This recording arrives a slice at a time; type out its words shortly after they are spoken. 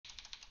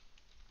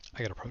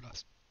I got a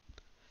Protoss.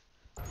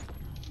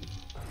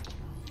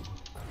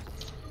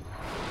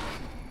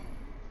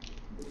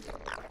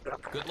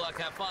 Good luck,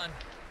 have fun.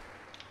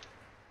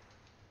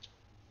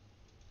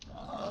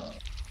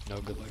 No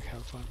good luck,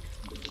 have fun.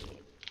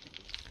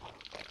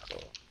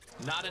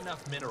 Not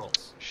enough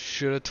minerals.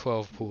 Should have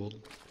 12 pooled.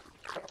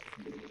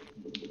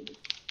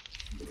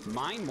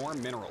 Mine more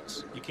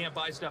minerals. You can't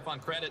buy stuff on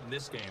credit in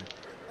this game.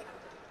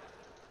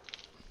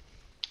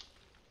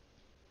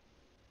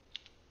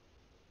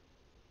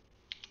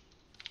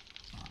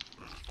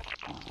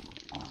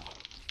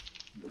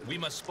 We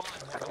must spawn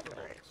more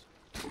overlords.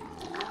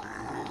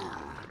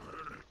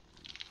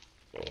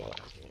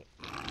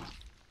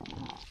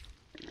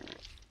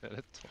 That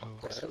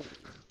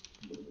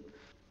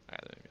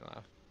made me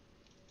laugh.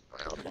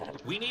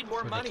 We need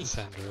more Would money. have to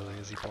send early.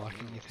 Is he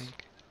blocking, you think?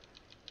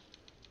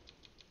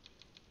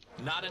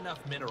 Not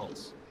enough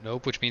minerals.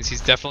 Nope, which means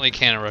he's definitely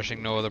cannon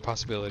rushing. No other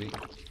possibility.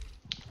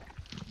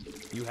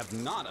 You have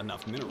not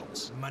enough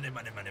minerals. Money,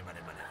 money, money, money,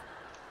 money.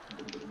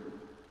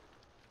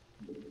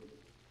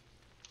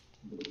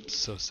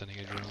 So sending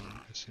a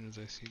drone as soon as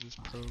I see this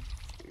probe.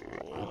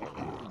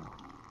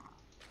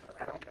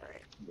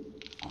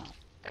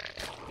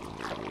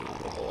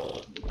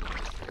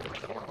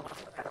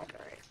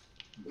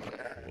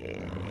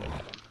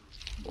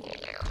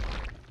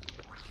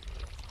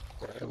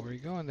 So where are you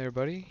going there,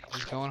 buddy?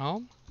 He's going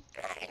home?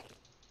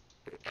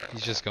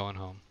 He's just going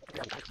home.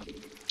 Can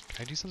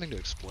I do something to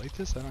exploit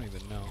this? I don't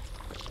even know.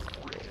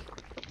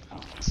 I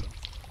don't think so.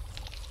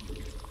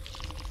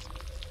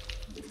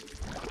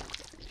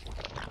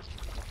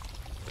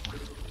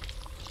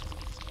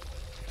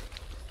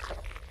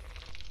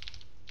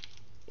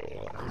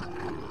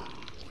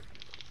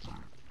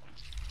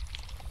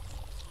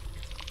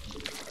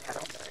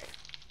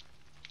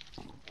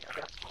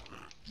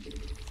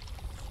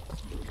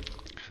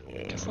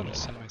 I guess I'll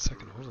just send my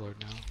second overlord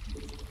now.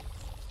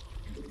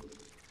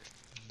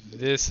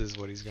 This is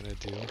what he's gonna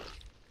do.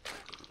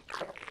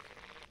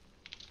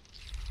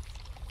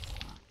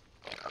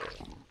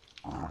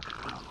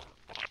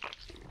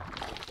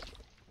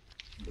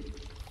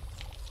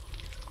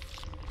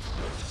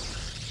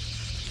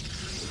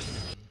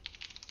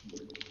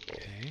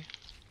 Okay.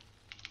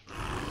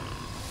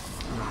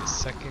 The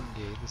second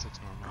gate, this looks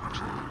normal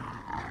actually.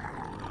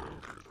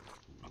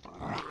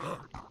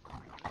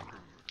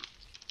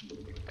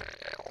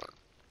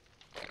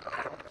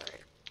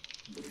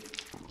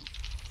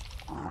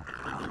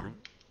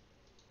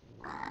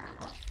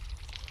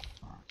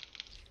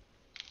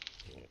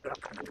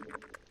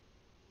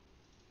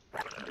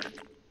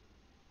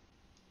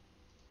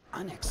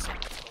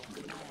 Unacceptable.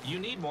 You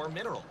need more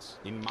minerals.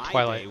 In my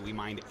Twilight. day, we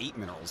mined 8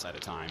 minerals at a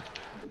time.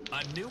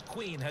 A new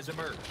queen has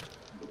emerged.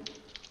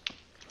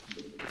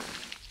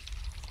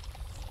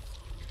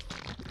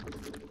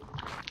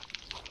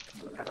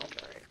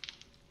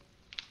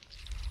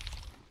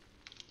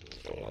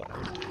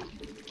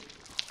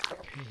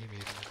 Okay, he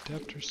made an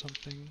adept or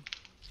something.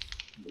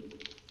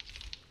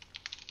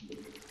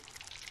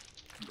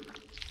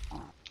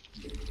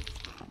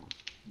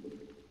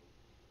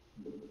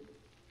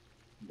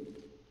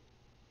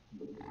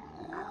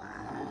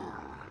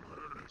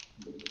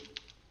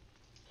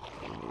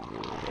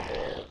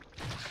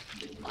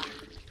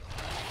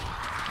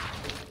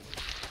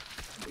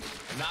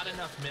 Not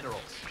enough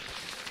minerals.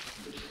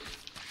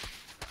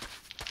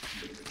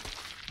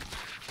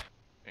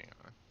 Hang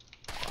on.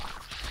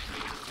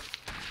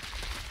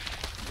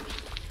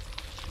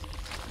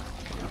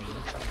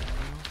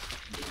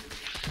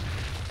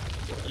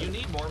 You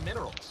need more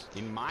minerals.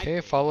 In my Okay,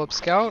 day, follow up we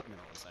mined scout. 8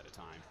 minerals at a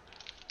time.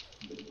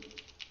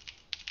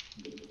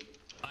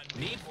 I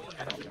need more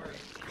minerals.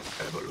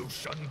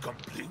 Evolution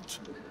complete.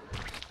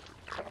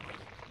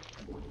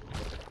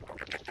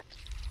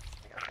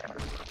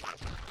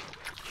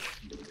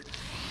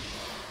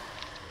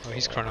 Oh,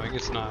 he's chronoing.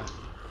 It's not.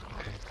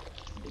 Okay.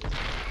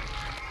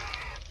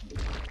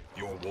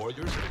 Your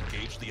warriors have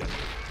engaged the enemy.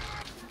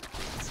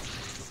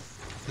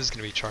 This is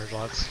gonna be charge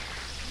lots.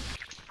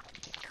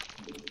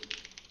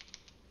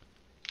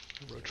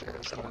 Roach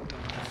roll's not done.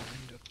 I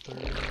need a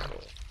third.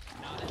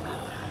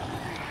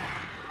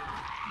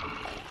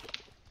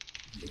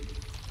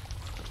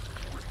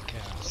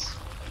 Gas.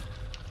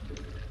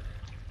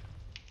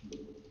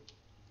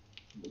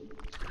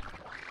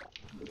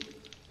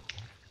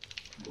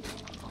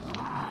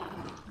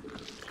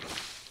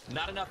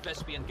 Not enough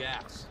Vespian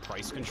gas.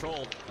 Price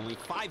control. Only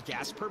 5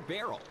 gas per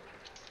barrel.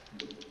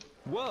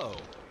 Whoa.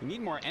 You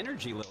need more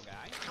energy, little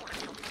guy.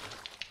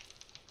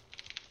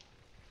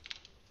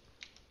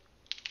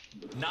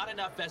 Not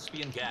enough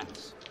Vespian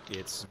gas.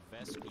 It's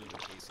Vespian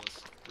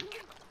faceless.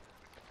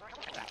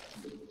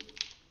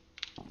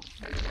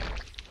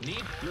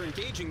 Need. You're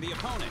engaging the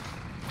opponent.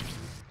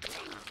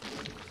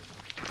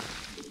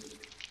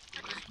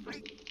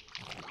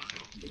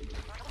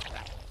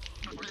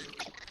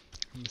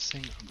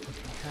 Missing a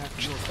fucking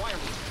hatch. You require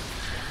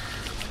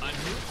A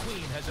new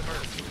queen has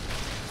emerged.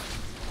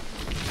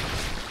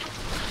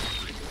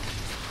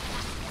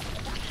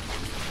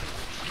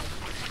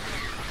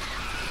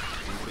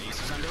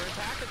 base is under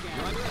attack again.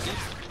 You're under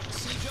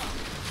siege up.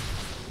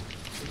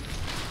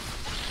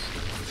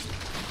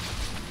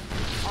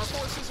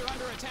 forces are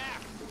under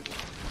attack.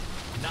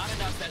 Not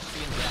enough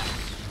Vespian gas.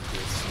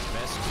 It's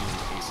Vespian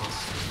pieces.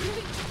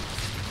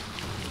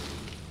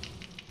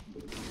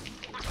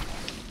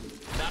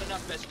 Not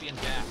enough Vespian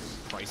gas.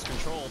 Price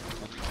control.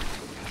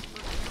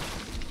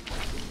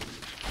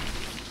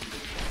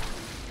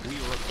 We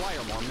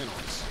require more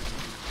minerals.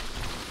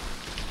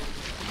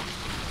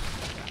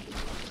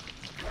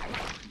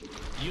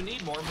 You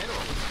need more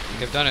minerals. I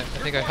think I've done it. I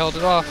think I held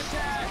it off.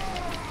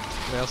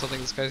 But I also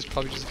think this guy's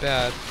probably just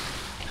bad.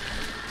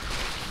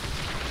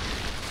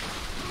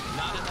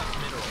 Not enough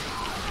minerals.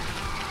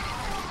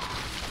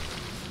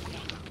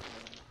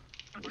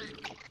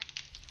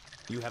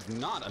 You have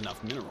not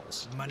enough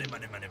minerals. Money,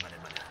 money, money, money,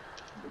 money.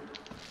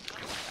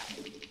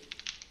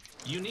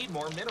 You need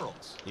more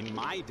minerals. In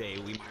my day,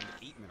 we mined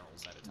 8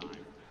 minerals at a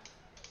time.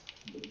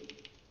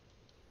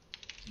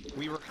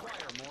 We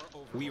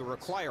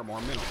require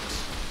more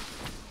minerals.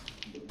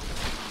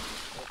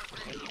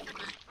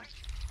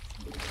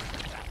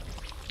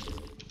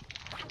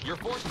 Your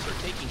forces are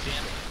taking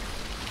damage.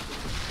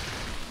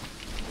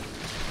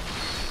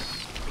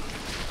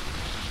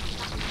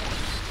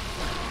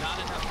 Not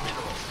enough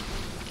minerals.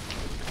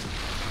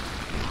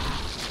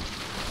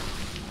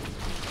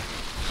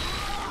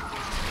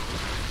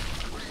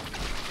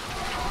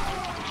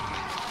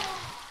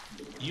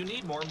 You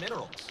need more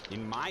minerals.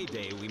 In my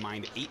day, we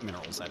mined 8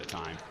 minerals at a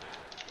time.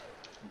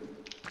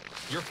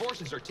 Your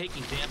forces are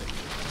taking damage.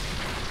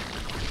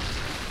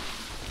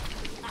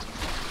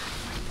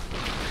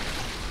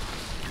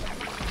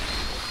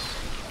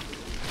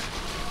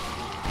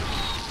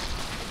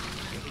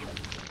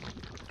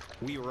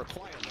 We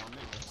require more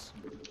minerals.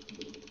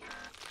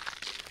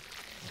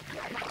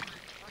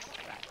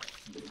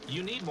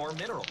 You need more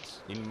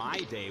minerals. In my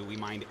day, we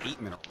mined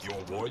 8 minerals. Your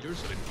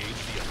warriors have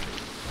engaged the enemy.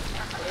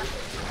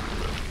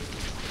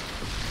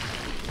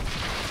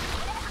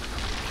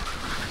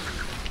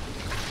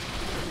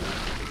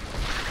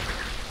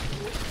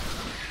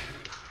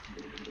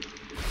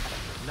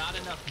 Not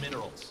enough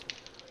minerals.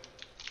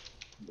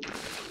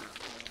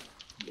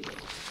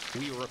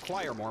 We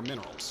require more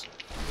minerals.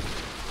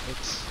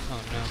 Oops.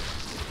 Oh no.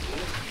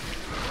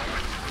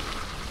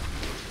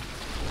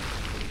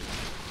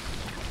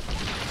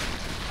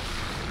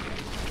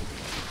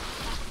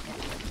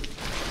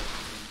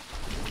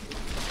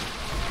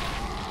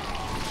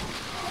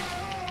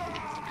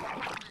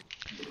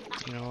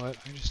 You know what?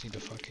 I just need to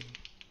fucking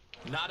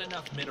Not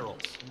enough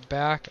minerals.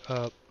 back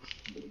up.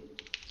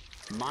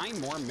 Mine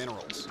more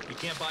minerals. You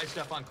can't buy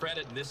stuff on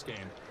credit in this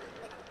game.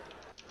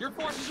 Your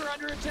forces are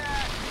under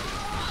attack!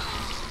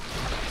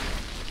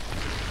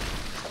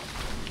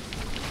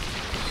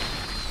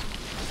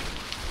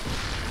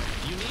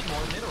 You need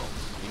more minerals.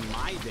 In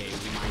my day,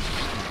 we mined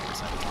 8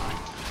 minerals at a time.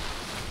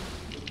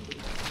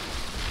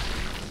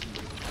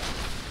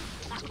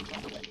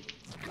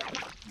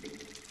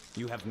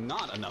 You have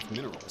not enough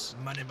minerals.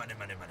 Money, money,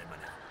 money, money,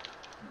 money.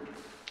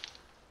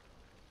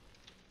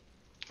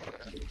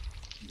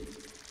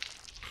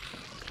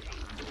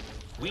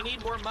 We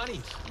need more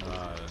money.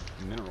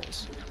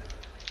 Minerals.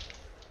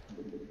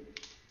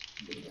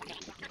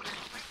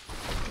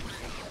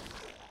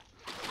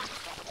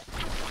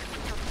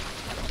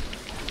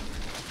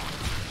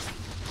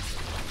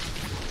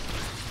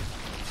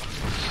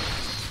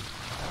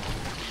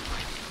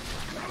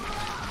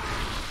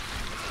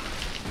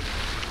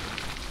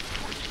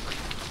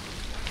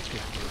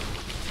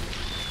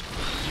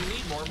 You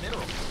need more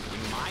minerals.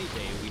 In my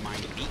day, we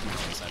mined 8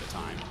 minerals at a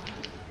time.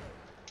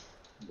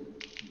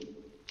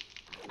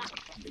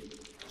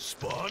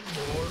 Spawn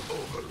more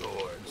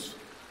overlords.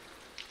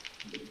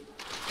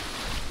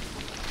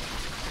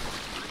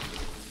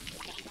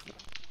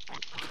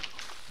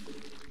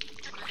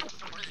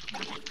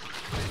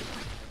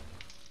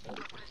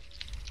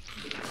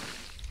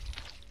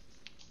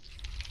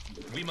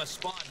 We must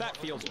spawn. That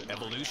feels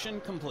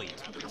evolution complete.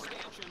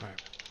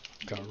 Alright.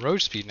 Got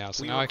road speed now,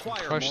 so We now I can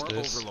require crush more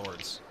this.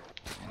 overlords.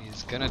 And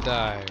he's gonna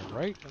die,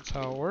 right? That's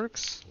how it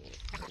works.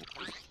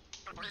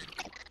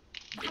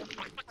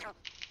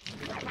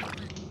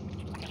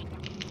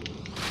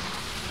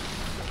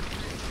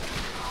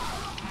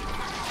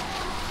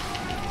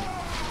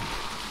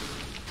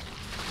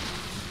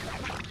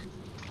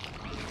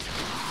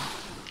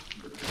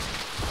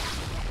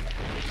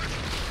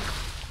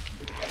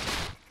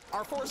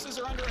 Our forces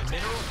are under attack.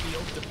 Mineral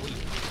field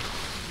depleted.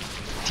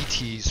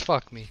 DTs,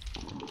 fuck me.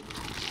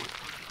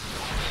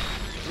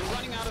 We're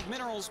running out of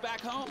minerals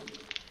back home.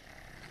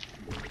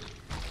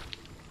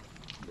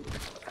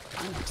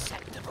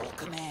 Unacceptable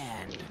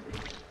command.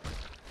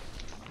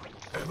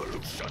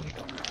 Evolution.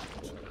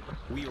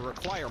 We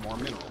require more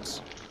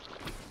minerals.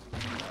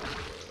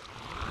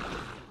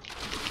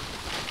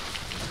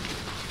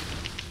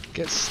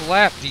 Get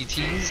slapped,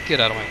 DTs. Get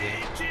out of my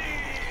game.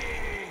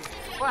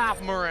 Slap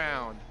him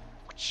around.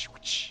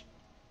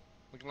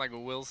 Looking like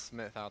Will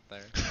Smith out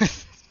there.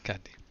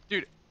 God damn.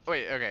 Dude,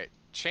 wait, okay.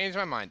 Change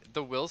my mind.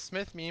 The Will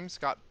Smith memes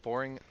got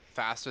boring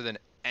faster than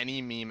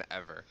any meme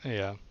ever.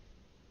 Yeah.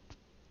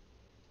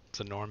 It's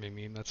a normie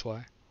meme, that's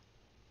why.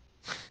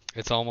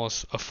 It's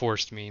almost a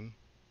forced meme.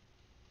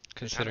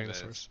 Considering the is.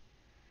 source.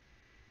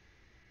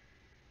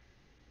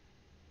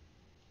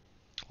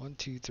 1,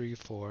 2, 3,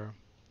 4,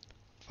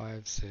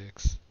 5,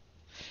 6.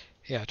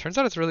 Yeah, it turns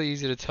out it's really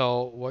easy to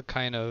tell what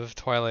kind of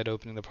Twilight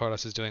opening the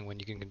Protoss is doing when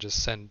you can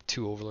just send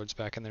 2 Overlords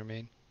back in their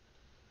main.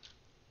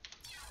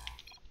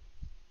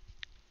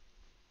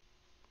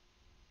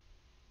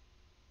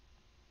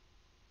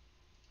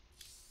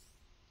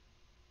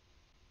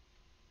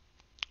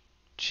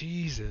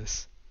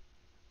 Jesus.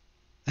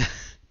 I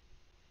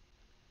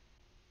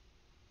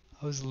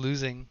was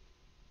losing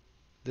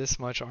this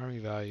much army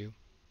value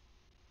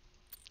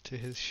to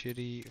his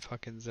shitty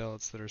fucking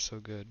zealots that are so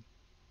good.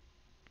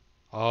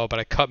 Oh, but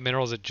I cut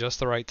minerals at just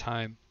the right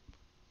time.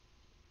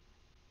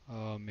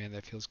 Oh man,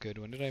 that feels good.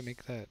 When did I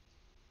make that?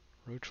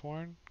 Roach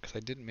Warren? Because I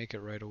didn't make it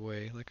right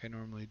away like I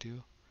normally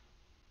do.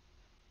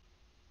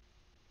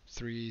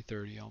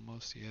 3:30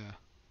 almost, yeah.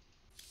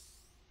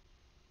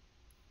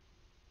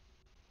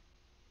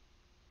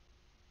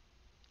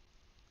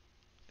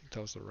 I think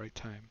that was the right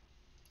time.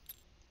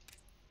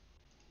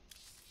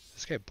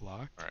 This guy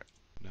blocked? Alright.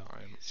 No,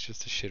 Fine. he's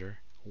just a shitter.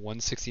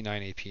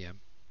 169 APM.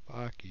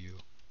 Fuck you.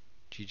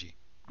 GG.